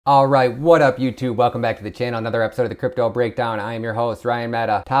All right, what up YouTube? Welcome back to the channel. Another episode of the Crypto Breakdown. I am your host, Ryan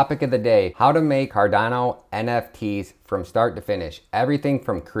Mehta. Topic of the day, how to make Cardano NFTs from start to finish. Everything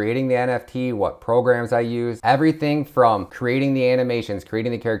from creating the NFT, what programs I use, everything from creating the animations,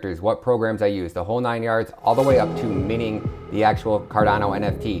 creating the characters, what programs I use, the whole 9 yards, all the way up to minting the actual Cardano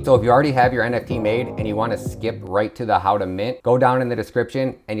NFT. So if you already have your NFT made and you want to skip right to the how to mint, go down in the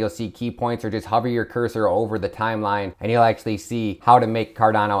description and you'll see key points, or just hover your cursor over the timeline and you'll actually see how to make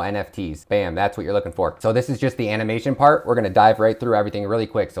Cardano NFTs. Bam, that's what you're looking for. So this is just the animation part. We're gonna dive right through everything really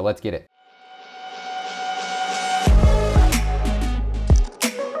quick, so let's get it.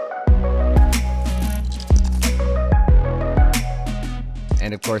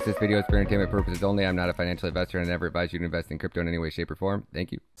 And of course, this video is for entertainment purposes only. I'm not a financial investor and I never advise you to invest in crypto in any way, shape, or form.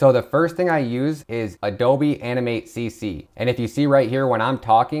 Thank you. So the first thing I use is Adobe Animate CC. And if you see right here, when I'm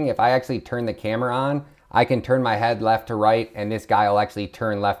talking, if I actually turn the camera on, I can turn my head left to right and this guy will actually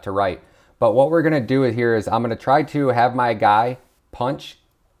turn left to right. But what we're gonna do here is I'm gonna try to have my guy punch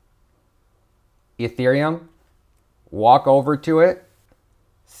Ethereum, walk over to it,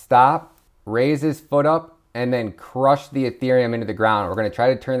 stop, raise his foot up, and then crush the Ethereum into the ground. We're gonna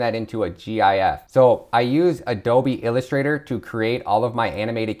try to turn that into a GIF. So I use Adobe Illustrator to create all of my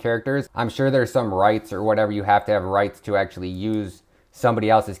animated characters. I'm sure there's some rights or whatever, you have to have rights to actually use somebody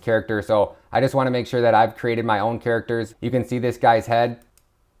else's character. So I just wanna make sure that I've created my own characters. You can see this guy's head.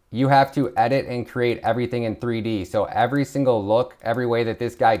 You have to edit and create everything in 3D. So every single look, every way that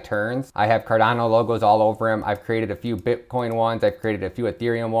this guy turns, I have Cardano logos all over him. I've created a few Bitcoin ones. I've created a few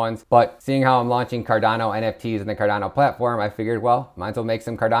Ethereum ones. But seeing how I'm launching Cardano NFTs in the Cardano platform, I figured, well, might as well make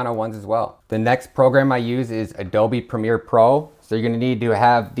some Cardano ones as well. The next program I use is Adobe Premiere Pro. So you're gonna need to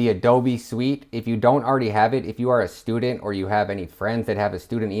have the Adobe suite. If you don't already have it, if you are a student or you have any friends that have a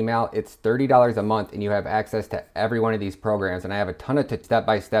student email, it's $30 a month and you have access to every one of these programs. And I have a ton of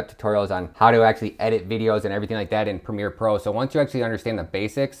step-by-step tutorials on how to actually edit videos and everything like that in Premiere Pro. So once you actually understand the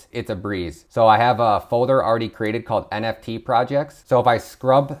basics, it's a breeze. So I have a folder already created called NFT projects. So if I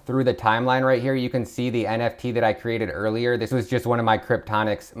scrub through the timeline right here, you can see the NFT that I created earlier. This was just one of my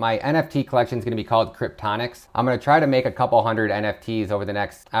Cryptonics. My NFT collection is gonna be called Cryptonics. I'm gonna try to make a couple hundred NFTs over the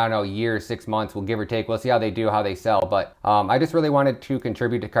next, I don't know, year, 6 months, we'll give or take. We'll see how they do, how they sell. But I just really wanted to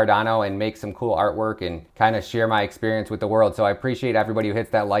contribute to Cardano and make some cool artwork and kind of share my experience with the world. So I appreciate everybody who hits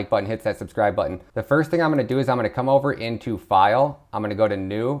that like button, hits that subscribe button. The first thing I'm gonna do is I'm gonna come over into File, I'm gonna go to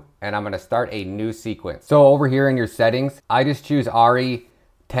New, and I'm gonna start a new sequence. So over here in your settings, I just choose RE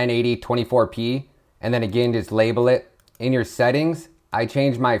 1080 24p, and then again, just label it. In your settings, I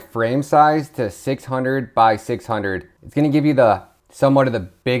changed my frame size to 600 by 600. It's gonna give you the somewhat of the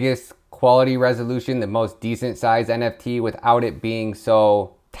biggest quality resolution, the most decent size NFT without it being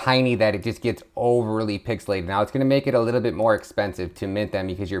so tiny that it just gets overly pixelated. Now it's gonna make it a little bit more expensive to mint them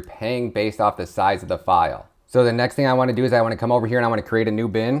because you're paying based off the size of the file. So the next thing I wanna do is I wanna come over here and I wanna create a new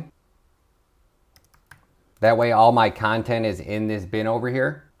bin. That way all my content is in this bin over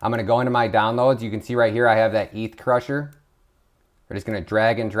here. I'm gonna go into my downloads. You can see right here I have that ETH crusher. We're just gonna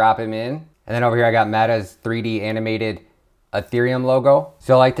drag and drop him in. And then over here I got Meta's 3D animated Ethereum logo.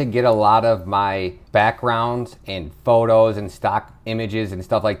 So I like to get a lot of my backgrounds and photos and stock images and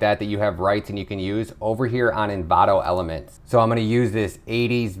stuff like that that you have rights and you can use over here on Envato Elements. So I'm gonna use this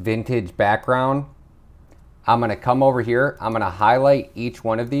 80s vintage background. I'm gonna come over here, I'm gonna highlight each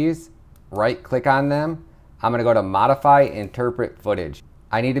one of these, right click on them. I'm gonna go to Modify Interpret Footage.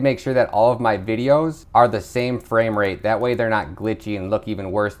 I need to make sure that all of my videos are the same frame rate. That way they're not glitchy and look even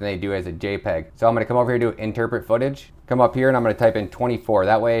worse than they do as a JPEG. So I'm gonna come over here to Interpret Footage, come up here and I'm gonna type in 24.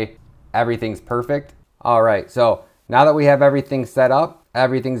 That way everything's perfect. All right, so now that we have everything set up,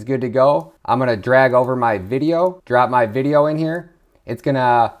 everything's good to go, I'm gonna drag over my video, drop my video in here. It's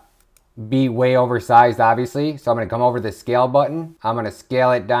gonna be way oversized, obviously. So I'm gonna come over to the scale button. I'm gonna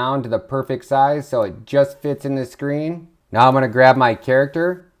scale it down to the perfect size so it just fits in the screen. Now I'm gonna grab my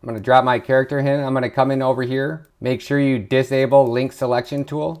character. I'm gonna drop my character in. I'm gonna come in over here. Make sure you disable link selection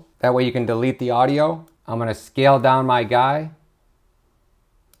tool. That way you can delete the audio. I'm gonna scale down my guy.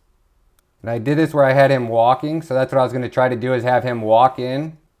 And I did this where I had him walking. So that's what I was gonna try to do, is have him walk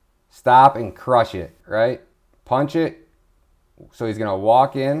in, stop and crush it, right? Punch it. So he's gonna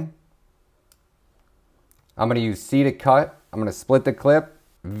walk in. I'm gonna use C to cut. I'm gonna split the clip.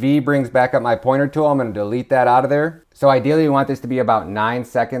 V brings back up my pointer tool. I'm gonna delete that out of there. So ideally we want this to be about 9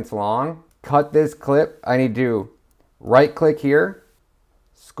 seconds long. Cut this clip. I need to right click here,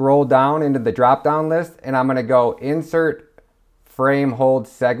 scroll down into the drop down list, and I'm gonna go Insert Frame Hold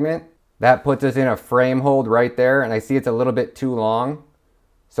Segment. That puts us in a frame hold right there, and I see it's a little bit too long.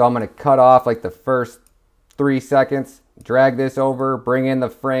 So I'm gonna cut off like the first 3 seconds, drag this over, bring in the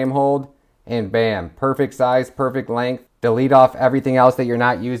frame hold, and bam, perfect size, perfect length. Delete off everything else that you're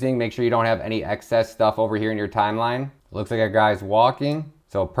not using. Make sure you don't have any excess stuff over here in your timeline. Looks like a guy's walking.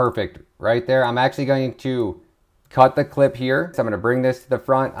 So perfect right there. I'm actually going to cut the clip here. So I'm going to bring this to the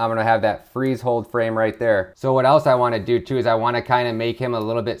front. I'm going to have that freeze hold frame right there. So what else I want to do too is I want to kind of make him a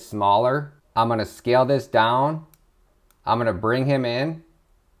little bit smaller. I'm going to scale this down. I'm going to bring him in.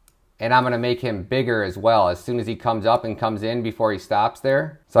 And I'm going to make him bigger as well as soon as he comes up and comes in before he stops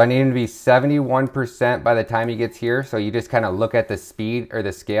there. So I need him to be 71% by the time he gets here. So you just kind of look at the speed or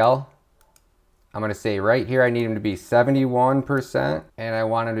the scale. I'm going to say right here, I need him to be 71%. And I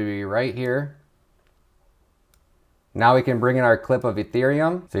want him to be right here. Now we can bring in our clip of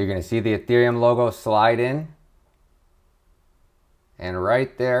Ethereum. So you're going to see the Ethereum logo slide in. And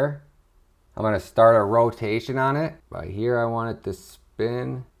right there, I'm going to start a rotation on it. Right here, I want it to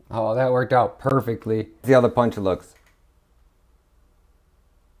spin. Oh, that worked out perfectly. See how the punch looks.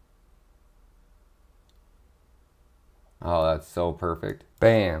 Oh, that's so perfect.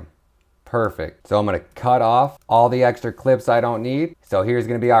 Bam. Perfect. So I'm going to cut off all the extra clips I don't need. So here's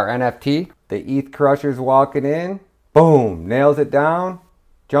going to be our NFT. The ETH Crusher's walking in. Boom. Nails it down.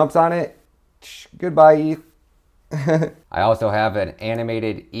 Jumps on it. Goodbye, ETH. I also have an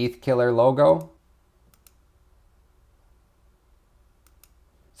animated ETH Killer logo.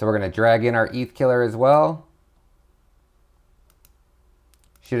 So we're going to drag in our ETH Killer as well.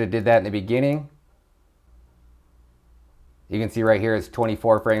 Should have did that in the beginning. You can see right here it's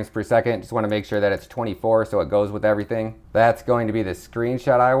 24 frames per second. Just want to make sure that it's 24 so it goes with everything. That's going to be the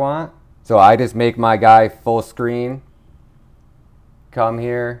screenshot I want. So I just make my guy full screen. Come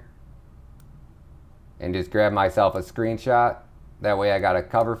here and just grab myself a screenshot. That way I got a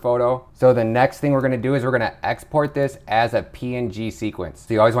cover photo. So the next thing we're gonna do is we're gonna export this as a PNG sequence.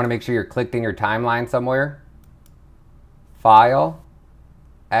 So you always wanna make sure you're clicked in your timeline somewhere. File,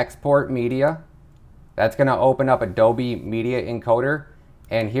 export media. That's gonna open up Adobe Media Encoder.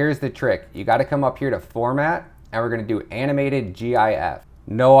 And here's the trick. You gotta come up here to format and we're gonna do animated GIF.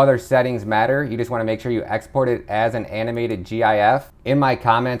 No other settings matter. You just want to make sure you export it as an animated GIF. In my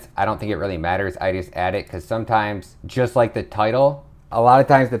comments, I don't think it really matters. I just add it because sometimes, just like the title, a lot of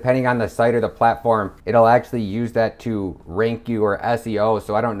times depending on the site or the platform, it'll actually use that to rank you or SEO.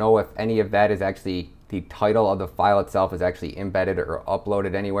 So I don't know if any of that is actually the title of the file itself is actually embedded or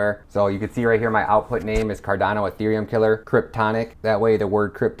uploaded anywhere. So you can see right here, my output name is Cardano Ethereum Killer Kryptonic. That way the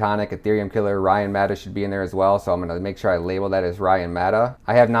word Kryptonic, Ethereum Killer, Ryan Mata should be in there as well. So I'm gonna make sure I label that as Ryan Mata.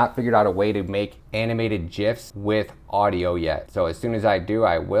 I have not figured out a way to make animated GIFs with audio yet. So as soon as I do,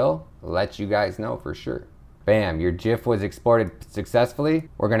 I will let you guys know for sure. Bam, your GIF was exported successfully.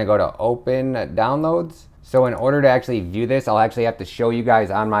 We're gonna go to open downloads. So in order to actually view this, I'll actually have to show you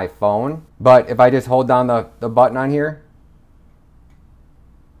guys on my phone. But if I just hold down the button on here,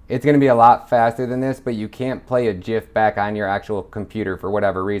 it's gonna be a lot faster than this, but you can't play a GIF back on your actual computer for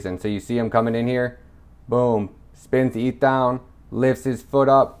whatever reason. So you see him coming in here, boom, spins ETH down, lifts his foot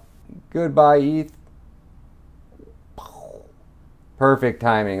up, goodbye ETH. Perfect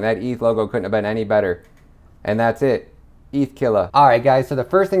timing. That ETH logo couldn't have been any better. And that's it. ETH Killer. All right, guys, so the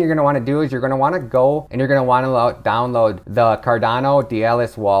first thing you're gonna wanna do is you're gonna wanna go and you're gonna wanna download the Cardano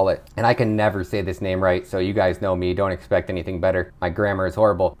DLS wallet. And I can never say this name right, so you guys know me, don't expect anything better. My grammar is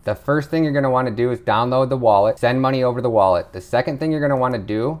horrible. The first thing you're gonna wanna do is download the wallet, send money over the wallet. The second thing you're gonna wanna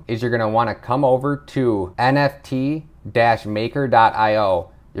do is you're gonna wanna come over to nft-maker.io.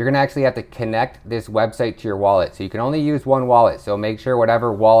 You're gonna actually have to connect this website to your wallet. So you can only use one wallet. So make sure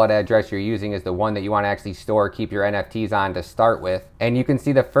whatever wallet address you're using is the one that you wanna actually store, keep your NFTs on to start with. And you can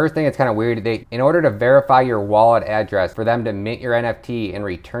see the first thing, it's kind of weird. In order to verify your wallet address, for them to mint your NFT and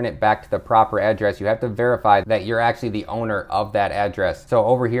return it back to the proper address, you have to verify that you're actually the owner of that address. So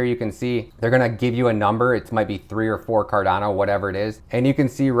over here, you can see they're gonna give you a number. It might be 3 or 4 Cardano, whatever it is. And you can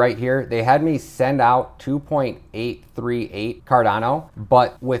see right here, they had me send out 2.838 Cardano,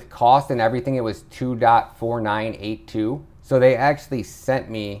 but with cost and everything, it was 2.4982. So they actually sent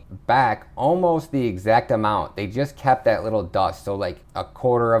me back almost the exact amount. They just kept that little dust. So like a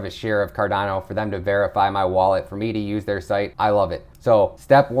quarter of a share of Cardano for them to verify my wallet, for me to use their site. I love it. So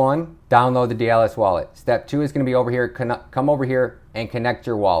step 1, download the DLS wallet. Step 2 is gonna be over here, come over here and connect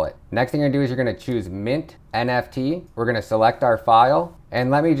your wallet. Next thing you're gonna do is you're gonna choose Mint NFT. We're gonna select our file And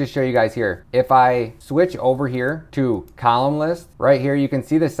let me just show you guys here. If I switch over here to column list, right here, you can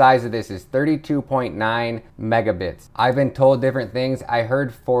see the size of this is 32.9 megabits. I've been told different things. I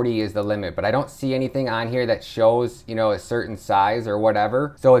heard 40 is the limit, but I don't see anything on here that shows, you know, a certain size or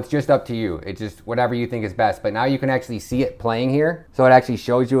whatever. So it's just up to you. It's just whatever you think is best. But now you can actually see it playing here. So it actually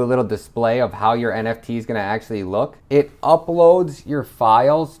shows you a little display of how your NFT is gonna actually look. It uploads your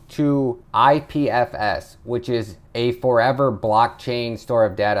files to IPFS, which is a forever blockchain store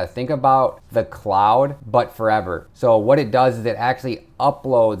of data. Think about the cloud, but forever. So what it does is it actually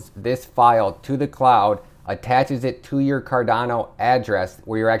uploads this file to the cloud, attaches it to your Cardano address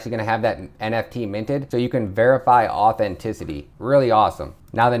where you're actually gonna have that NFT minted so you can verify authenticity. Really awesome.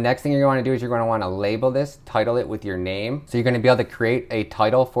 Now the next thing you're going to do is you're going to want to label this, title it with your name. So you're going to be able to create a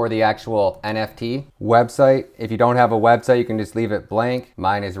title for the actual NFT. Website, if you don't have a website, you can just leave it blank.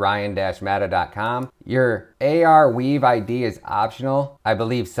 Mine is ryan-matta.com. Your AR Weave ID is optional. I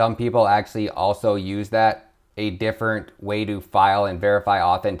believe some people actually also use that, a different way to file and verify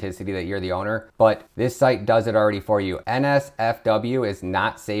authenticity that you're the owner, but this site does it already for you. NSFW is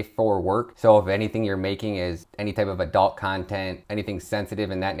not safe for work. So if anything you're making is any type of adult content, anything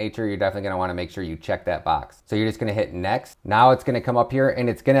sensitive in that nature, you're definitely gonna wanna make sure you check that box. So you're just gonna hit next. Now it's gonna come up here and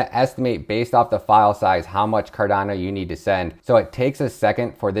it's gonna estimate based off the file size how much Cardano you need to send. So it takes a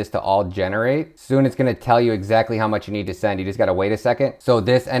second for this to all generate. Soon it's gonna tell you exactly how much you need to send. You just gotta wait a second. So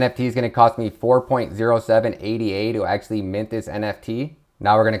this NFT is gonna cost me 4.0788 to actually mint this NFT.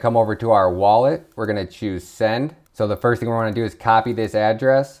 Now we're gonna come over to our wallet. We're gonna choose send. So the first thing we wanna do is copy this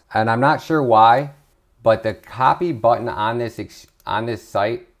address. And I'm not sure why, but the copy button on this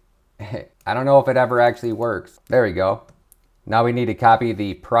site, I don't know if it ever actually works. There we go. Now we need to copy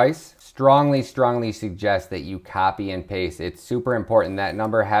the price. Strongly suggest that you copy and paste. It's super important. That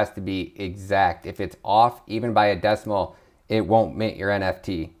number has to be exact. If it's off, even by a decimal, it won't mint your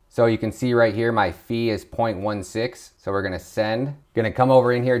NFT. So you can see right here, my fee is 0.16. So we're gonna send. Gonna come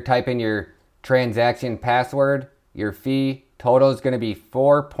over in here, type in your transaction password, your fee. Total is gonna be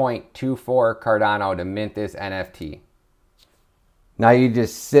 4.24 Cardano to mint this NFT. Now you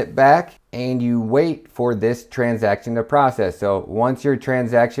just sit back and you wait for this transaction to process. So once your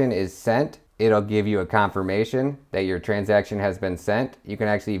transaction is sent, it'll give you a confirmation that your transaction has been sent. You can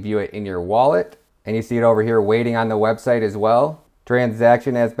actually view it in your wallet and you see it over here waiting on the website as well.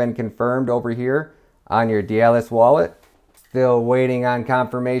 Transaction has been confirmed over here on your DLS wallet. Still waiting on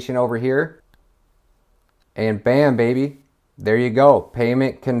confirmation over here. And bam, baby. There you go.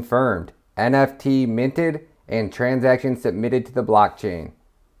 Payment confirmed. NFT minted and transaction submitted to the blockchain.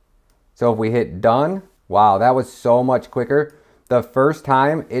 So if we hit done, wow, that was so much quicker. The first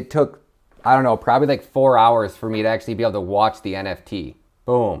time it took, I don't know, probably like 4 hours for me to actually be able to watch the NFT.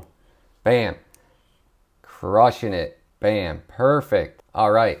 Boom. Bam. Crushing it. Bam, perfect.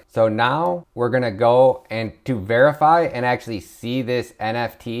 All right, so now we're gonna go and to verify and actually see this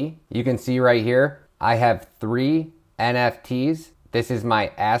NFT, you can see right here, I have 3 NFTs. This is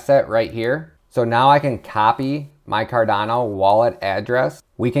my asset right here. So now I can copy my Cardano wallet address.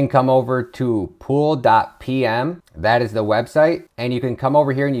 We can come over to Pool.pm, that is the website, and you can come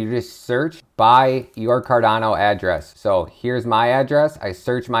over here and you just search by your Cardano address. So here's my address, I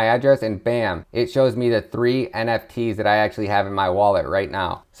search my address and bam, it shows me the 3 NFTs that I actually have in my wallet right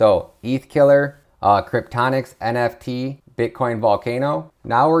now. So ETH Killer, Kryptonics NFT, Bitcoin Volcano.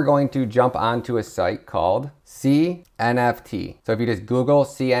 Now we're going to jump onto a site called CNFT. So if you just Google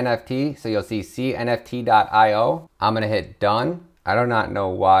CNFT, so you'll see cnft.io. I'm gonna hit done. I do not know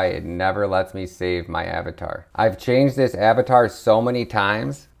why it never lets me save my avatar. I've changed this avatar so many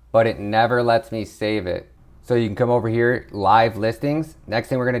times, but it never lets me save it. So you can come over here, live listings. Next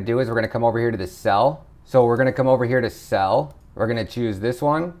thing we're gonna do is we're gonna come over here to the sell. So we're gonna come over here to sell. We're gonna choose this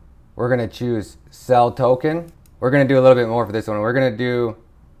one. We're gonna choose sell token. We're gonna do a little bit more for this one. We're gonna do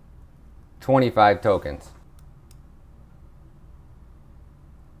 25 tokens.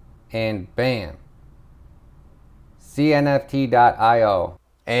 And bam, cnft.io.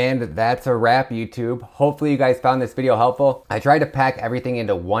 And that's a wrap, YouTube. Hopefully you guys found this video helpful. I tried to pack everything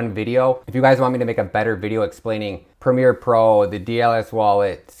into one video. If you guys want me to make a better video explaining Premiere Pro, the DLS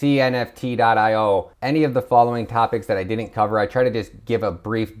wallet, cnft.io, any of the following topics that I didn't cover, I try to just give a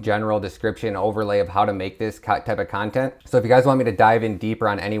brief general description overlay of how to make this type of content. So if you guys want me to dive in deeper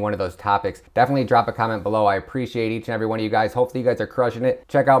on any one of those topics, definitely drop a comment below. I appreciate each and every one of you guys. Hopefully you guys are crushing it.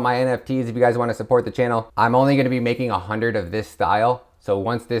 Check out my NFTs if you guys want to support the channel. I'm only going to be making 100 of this style. So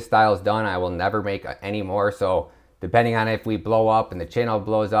once this style is done, I will never make any more. So depending on if we blow up and the channel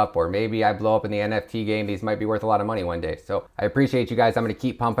blows up, or maybe I blow up in the NFT game, these might be worth a lot of money one day. So I appreciate you guys. I'm going to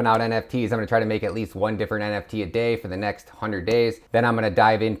keep pumping out NFTs. I'm going to try to make at least one different NFT a day for the next 100 days. Then I'm going to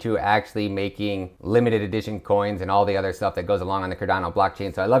dive into actually making limited edition coins and all the other stuff that goes along on the Cardano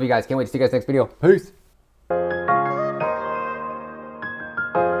blockchain. So I love you guys. Can't wait to see you guys next video. Peace.